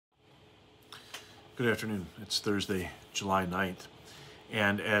Good afternoon. It's Thursday, July 9th.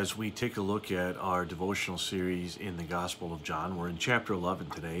 And as we take a look at our devotional series in the Gospel of John, we're in chapter 11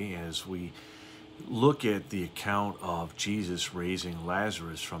 today as we look at the account of Jesus raising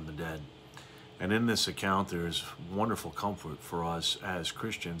Lazarus from the dead. And in this account, there is wonderful comfort for us as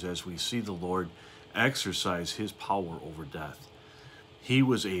Christians as we see the Lord exercise his power over death. He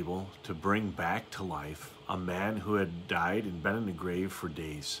was able to bring back to life a man who had died and been in the grave for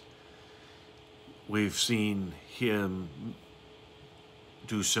days. We've seen him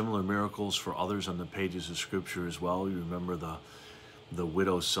do similar miracles for others on the pages of Scripture as well. You remember the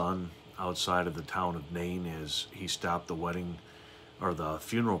widow's son outside of the town of Nain as he stopped the wedding or the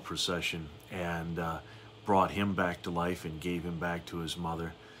funeral procession and brought him back to life and gave him back to his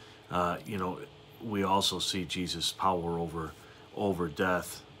mother. We also see Jesus' power over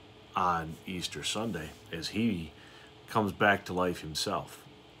death on Easter Sunday as he comes back to life himself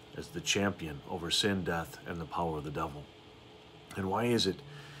as the champion over sin, death, and the power of the devil. And why is it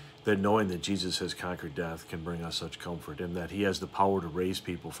that knowing that Jesus has conquered death can bring us such comfort, and that he has the power to raise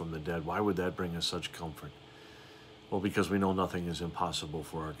people from the dead? Why would that bring us such comfort? Well, because we know nothing is impossible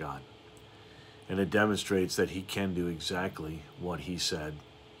for our God. And it demonstrates that he can do exactly what he said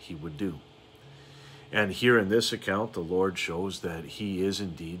he would do. And here in this account, the Lord shows that he is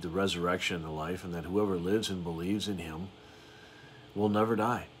indeed the resurrection and the life, and that whoever lives and believes in him will never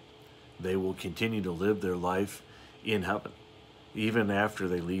die. They will continue to live their life in heaven, even after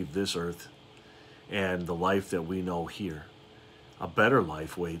they leave this earth and the life that we know here. A better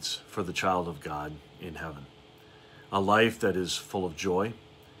life waits for the child of God in heaven. A life that is full of joy,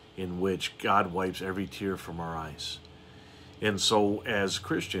 in which God wipes every tear from our eyes. And so as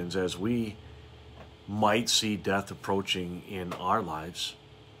Christians, as we might see death approaching in our lives,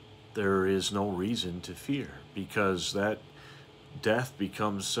 there is no reason to fear, because that death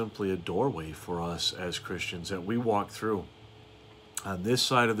becomes simply a doorway for us as Christians that we walk through. On this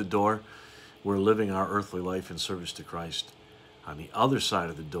side of the door, we're living our earthly life in service to Christ. On the other side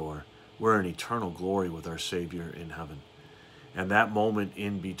of the door, we're in eternal glory with our Savior in heaven. And that moment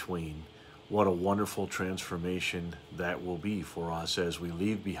in between, what a wonderful transformation that will be for us as we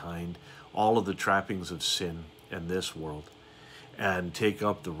leave behind all of the trappings of sin in this world and take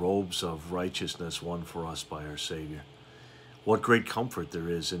up the robes of righteousness won for us by our Savior. What great comfort there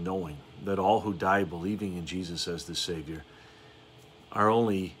is in knowing that all who die believing in Jesus as the Savior are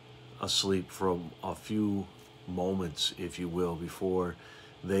only asleep for a few moments, if you will, before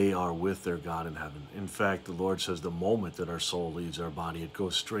they are with their God in heaven. In fact, the Lord says the moment that our soul leaves our body, it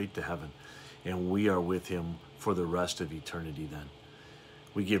goes straight to heaven, and we are with him for the rest of eternity then.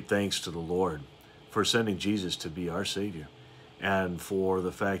 We give thanks to the Lord for sending Jesus to be our Savior, and for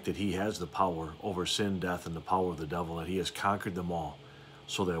the fact that he has the power over sin, death, and the power of the devil, that he has conquered them all,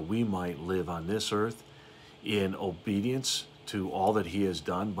 so that we might live on this earth in obedience to all that he has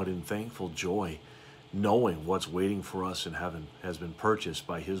done, but in thankful joy, knowing what's waiting for us in heaven has been purchased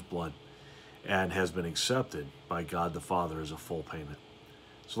by his blood and has been accepted by God the Father as a full payment.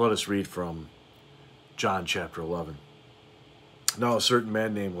 So let us read from John chapter 11. Now a certain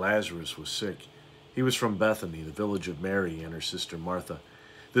man named Lazarus was sick. He was from Bethany, the village of Mary and her sister Martha.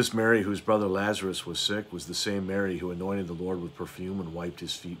 This Mary, whose brother Lazarus was sick, was the same Mary who anointed the Lord with perfume and wiped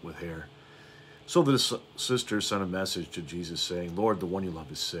his feet with hair. So the sister sent a message to Jesus, saying, Lord, the one you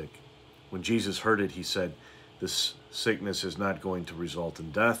love is sick. When Jesus heard it, he said, this sickness is not going to result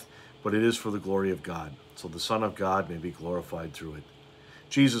in death, but it is for the glory of God, so the Son of God may be glorified through it.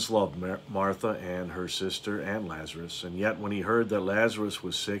 Jesus loved Martha and her sister and Lazarus, and yet when he heard that Lazarus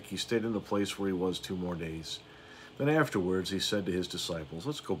was sick, he stayed in the place where he was 2 more days. Then afterwards he said to his disciples,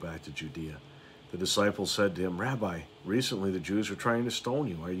 let's go back to Judea. The disciples said to him, Rabbi, recently the Jews were trying to stone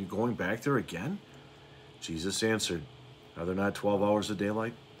you. Are you going back there again? Jesus answered, are there not 12 hours of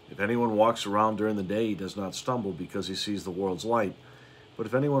daylight? If anyone walks around during the day, he does not stumble because he sees the world's light. But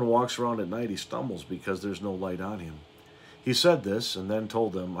if anyone walks around at night, he stumbles because there's no light on him. He said this and then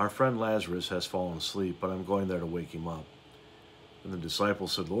told them, our friend Lazarus has fallen asleep, but I'm going there to wake him up. And the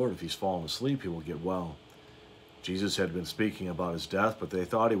disciples said, Lord, if he's fallen asleep, he will get well. Jesus had been speaking about his death, but they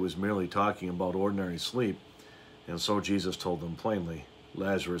thought he was merely talking about ordinary sleep. And so Jesus told them plainly,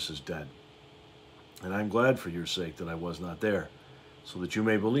 Lazarus is dead. And I'm glad for your sake that I was not there, so that you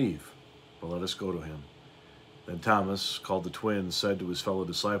may believe. But let us go to him. Then Thomas, called the twin, said to his fellow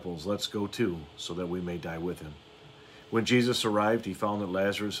disciples, let's go too, so that we may die with him. When Jesus arrived, he found that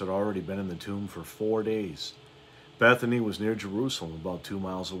Lazarus had already been in the tomb for 4 days. Bethany was near Jerusalem, about 2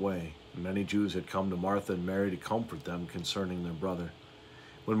 miles away. And many Jews had come to Martha and Mary to comfort them concerning their brother.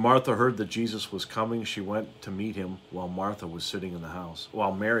 When Martha heard that Jesus was coming, she went to meet him while Mary was sitting in the house.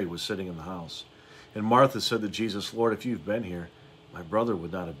 And Martha said to Jesus, Lord, if you've been here, my brother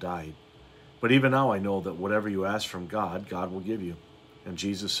would not have died. But even now I know that whatever you ask from God, God will give you. And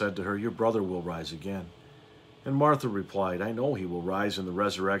Jesus said to her, your brother will rise again. And Martha replied, I know he will rise in the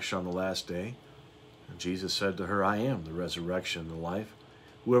resurrection on the last day. And Jesus said to her, I am the resurrection and the life.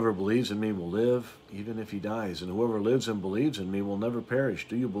 Whoever believes in me will live, even if he dies. And whoever lives and believes in me will never perish.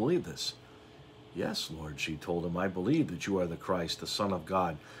 Do you believe this? Yes, Lord, she told him, I believe that you are the Christ, the Son of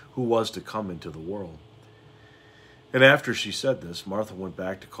God, who was to come into the world. And after she said this, Martha went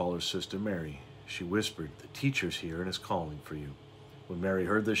back to call her sister Mary. She whispered, the teacher's here and is calling for you. When Mary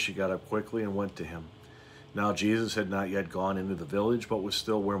heard this, she got up quickly and went to him. Now Jesus had not yet gone into the village, but was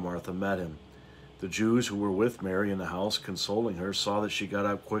still where Martha met him. The Jews who were with Mary in the house, consoling her, saw that she got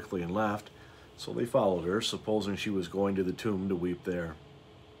up quickly and left, so they followed her, supposing she was going to the tomb to weep there.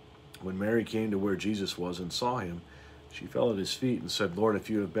 When Mary came to where Jesus was and saw him, she fell at his feet and said, Lord, if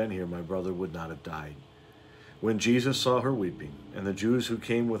you had been here, my brother would not have died. When Jesus saw her weeping, and the Jews who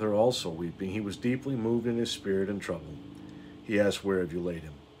came with her also weeping, he was deeply moved in his spirit and troubled. He asked, where have you laid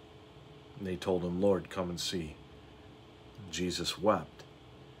him? And they told him, Lord, come and see. And Jesus wept.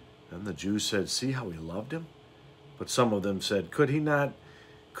 And the Jews said, see how he loved him? But some of them said, could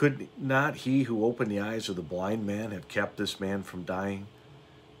not he who opened the eyes of the blind man have kept this man from dying?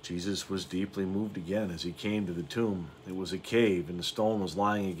 Jesus was deeply moved again as he came to the tomb. It was a cave, and the stone was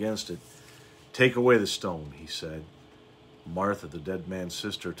lying against it. Take away the stone, he said. Martha, the dead man's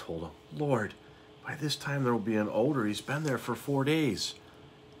sister, told him, Lord, by this time there will be an odor. He's been there for 4 days.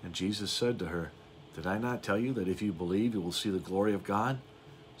 And Jesus said to her, did I not tell you that if you believe, you will see the glory of God?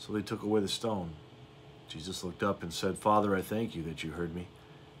 So they took away the stone. Jesus looked up and said, Father, I thank you that you heard me.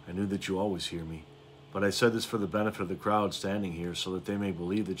 I knew that you always hear me. But I said this for the benefit of the crowd standing here, so that they may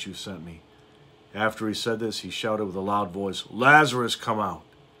believe that you sent me. After he said this, he shouted with a loud voice, Lazarus, come out!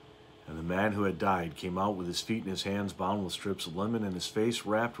 And the man who had died came out with his feet and his hands bound with strips of linen and his face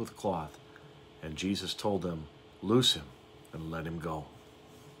wrapped with cloth. And Jesus told them, loose him and let him go.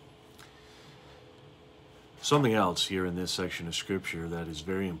 Something else here in this section of Scripture that is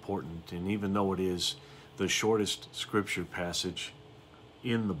very important, and even though it is the shortest Scripture passage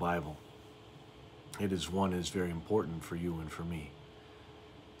in the Bible, it is one that is very important for you and for me,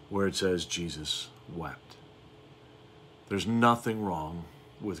 where it says Jesus wept. There's nothing wrong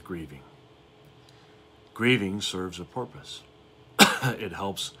with grieving. Grieving serves a purpose. It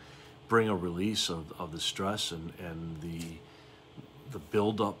helps bring a release of the stress and the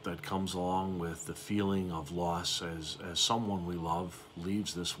buildup that comes along with the feeling of loss as someone we love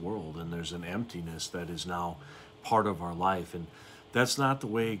leaves this world, and there's an emptiness that is now part of our life. And that's not the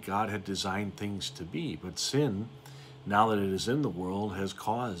way God had designed things to be. But sin, now that it is in the world, has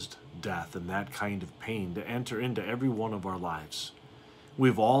caused death and that kind of pain to enter into every one of our lives.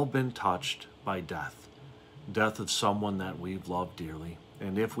 We've all been touched by death. Death of someone that we've loved dearly.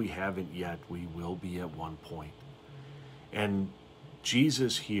 And if we haven't yet, we will be at one point. And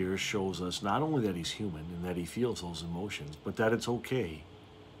Jesus here shows us not only that he's human and that he feels those emotions, but that it's okay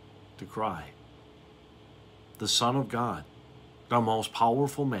to cry. The Son of God, the most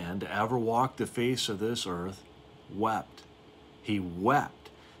powerful man to ever walk the face of this earth, wept. He wept.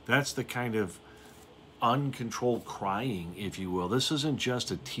 That's the kind of uncontrolled crying, if you will. This isn't just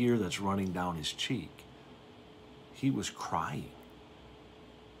a tear that's running down his cheek. He was crying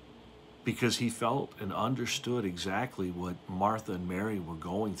because he felt and understood exactly what Martha and Mary were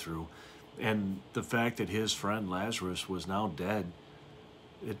going through. And the fact that his friend Lazarus was now dead,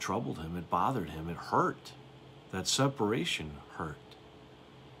 it troubled him, it bothered him, it hurt. That separation hurt.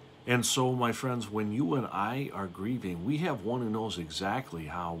 And so, my friends, when you and I are grieving, we have one who knows exactly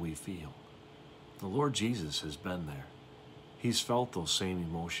how we feel. The Lord Jesus has been there. He's felt those same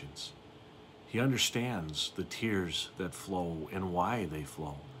emotions. He understands the tears that flow and why they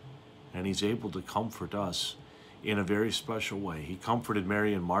flow. And he's able to comfort us in a very special way. He comforted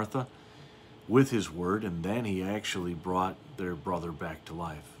Mary and Martha with his word, and then he actually brought their brother back to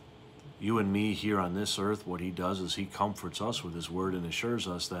life. You and me here on this earth, what he does is he comforts us with his word and assures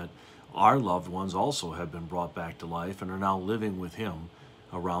us that our loved ones also have been brought back to life and are now living with him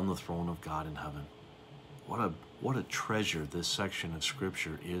around the throne of God in heaven. What a treasure this section of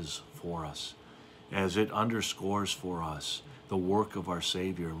Scripture is for us, as it underscores for us the work of our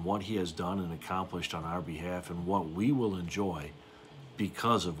Savior and what he has done and accomplished on our behalf and what we will enjoy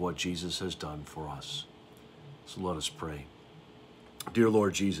because of what Jesus has done for us. So let us pray. Dear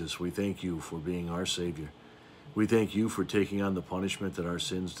Lord Jesus, we thank you for being our Savior. We thank you for taking on the punishment that our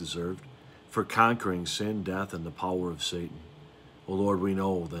sins deserved, for conquering sin, death, and the power of Satan. Oh Lord, we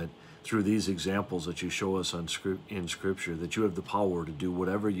know that through these examples that you show us in Scripture, that you have the power to do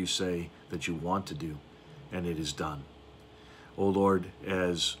whatever you say that you want to do, and it is done. O Lord,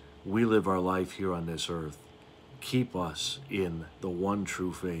 as we live our life here on this earth, keep us in the one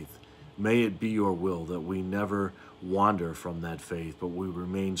true faith. May it be your will that we never wander from that faith, but we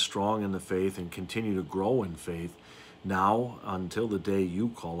remain strong in the faith and continue to grow in faith now until the day you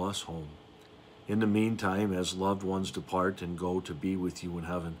call us home. In the meantime, as loved ones depart and go to be with you in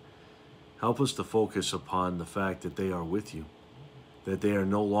heaven, help us to focus upon the fact that they are with you, that they are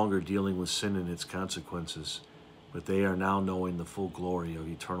no longer dealing with sin and its consequences, but they are now knowing the full glory of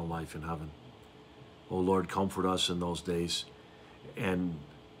eternal life in heaven. O Lord, comfort us in those days and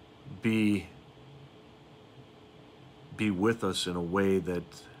be with us in a way that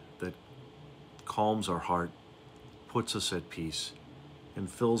calms our heart, puts us at peace, and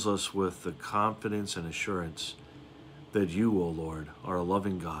fills us with the confidence and assurance that you, O Lord, are a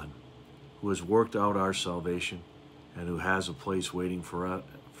loving God who has worked out our salvation and who has a place waiting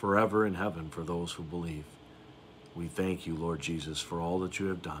forever in heaven for those who believe. We thank you, Lord Jesus, for all that you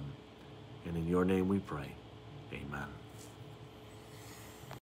have done. And in your name we pray. Amen.